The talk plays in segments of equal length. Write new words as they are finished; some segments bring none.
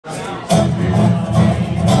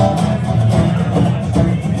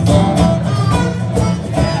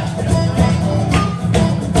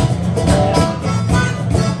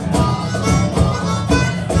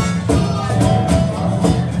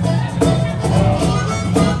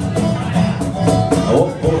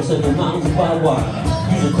barbed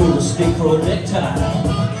wire. Use a quarter stick for a necktie.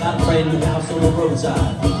 Got a brand new house on the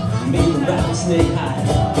roadside. Made a rattlesnake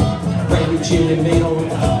hide. Brand new chimney made on the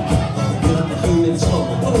top. Good up the human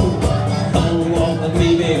smoke. Boom. Come on, walk with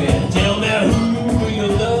me, baby. Tell me who you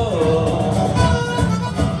love.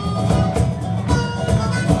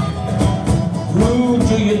 Who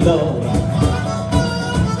do you love?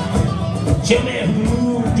 Tell me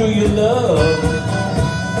who do you love?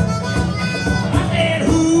 I said,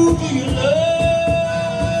 who do you love?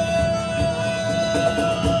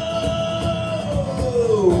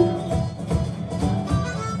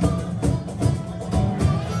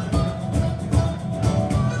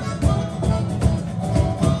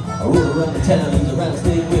 I rode around the town in the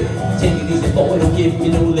rattlesnake whip. Take it easy, boy, don't give me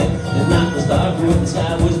no lip. The night was dark, the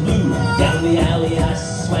sky was blue. Down the alley, I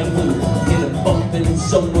swang blue. Hit a bump and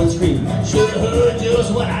someone screamed. Should've heard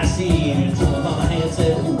just what I seen. Took my mama hand and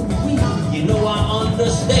said, ooh, wee. You know I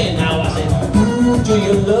understand now. I said, who do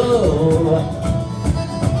you love?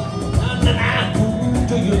 Who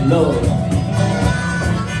do you love?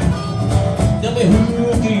 Tell me who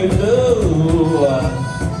do you love?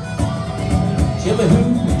 Tell me who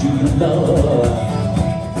do you love?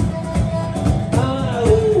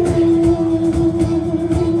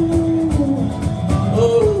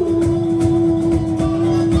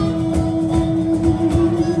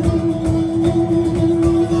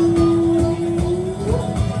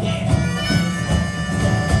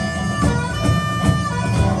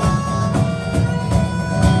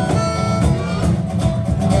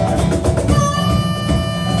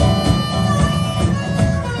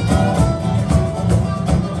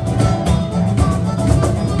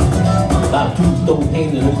 Tombstone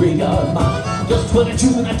hanging in the graveyard mine. Just 22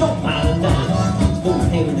 and I don't mind dying. Tombstone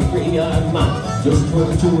hanging in the graveyard mine. Just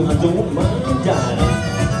 22 and I don't mind dying.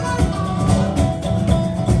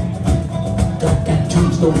 Got that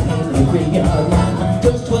tombstone hanging in the graveyard mine.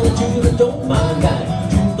 Just 22 and I don't mind dying.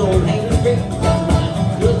 Tombstone hanging in the graveyard mine.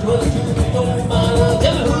 Just 22 and I don't mind dying.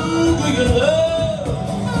 Tell me who do you love?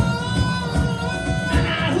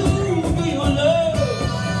 Who do you love?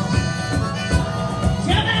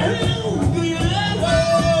 Tell me who.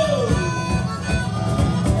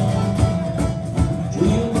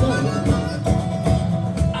 Tell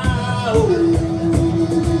me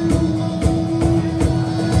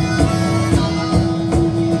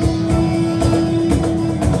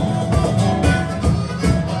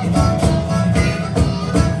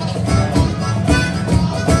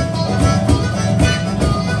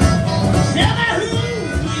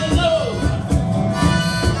who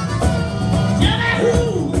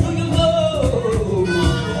do you love?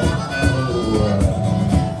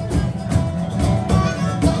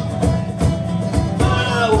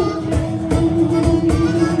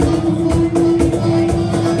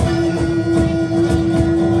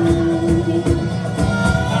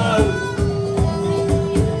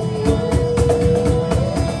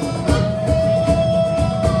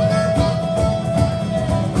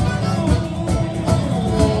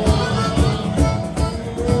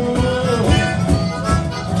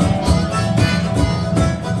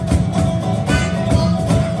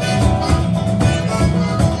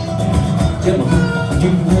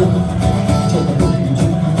 Tell me who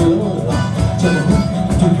do you love? Tell me who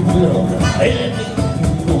do you love? Hey, let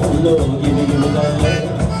me love, give me my love.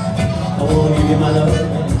 I wanna give you my love.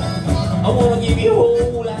 I wanna give you a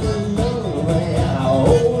whole lot of love, a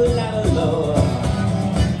whole lot of love.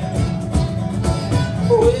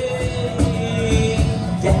 Way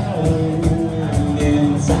down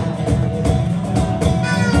inside.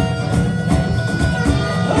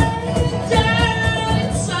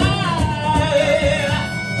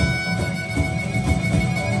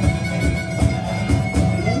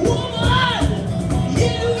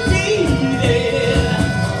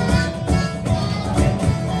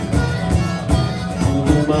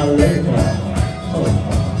 My leg, love.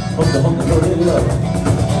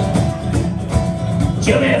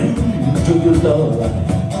 Tell me who do you love?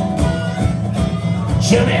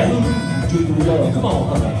 Tell me who do you love? Come on,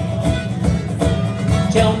 honey.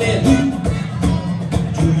 Tell me who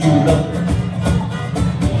do you love?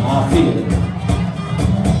 I feel it.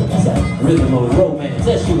 That's that rhythm of romance.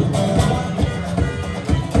 That's you.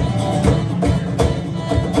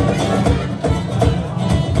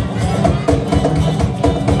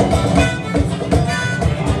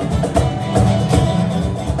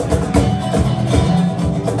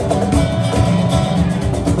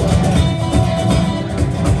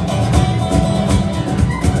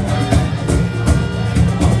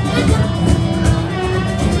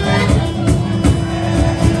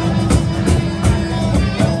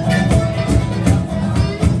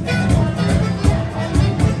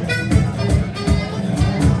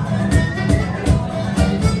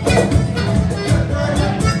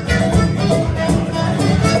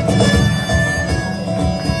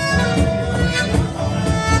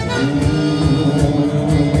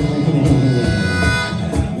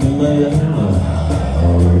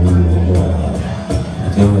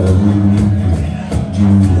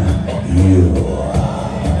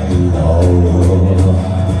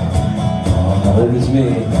 hope it's me.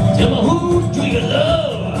 Tell me, who do you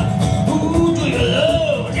love? Who do you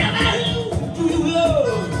love? Tell me, who do you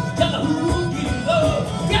love? Tell me, who do you love?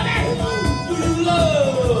 Tell me, who do you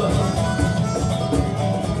love?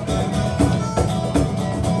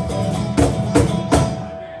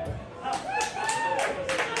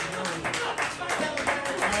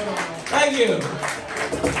 Thank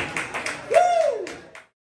you.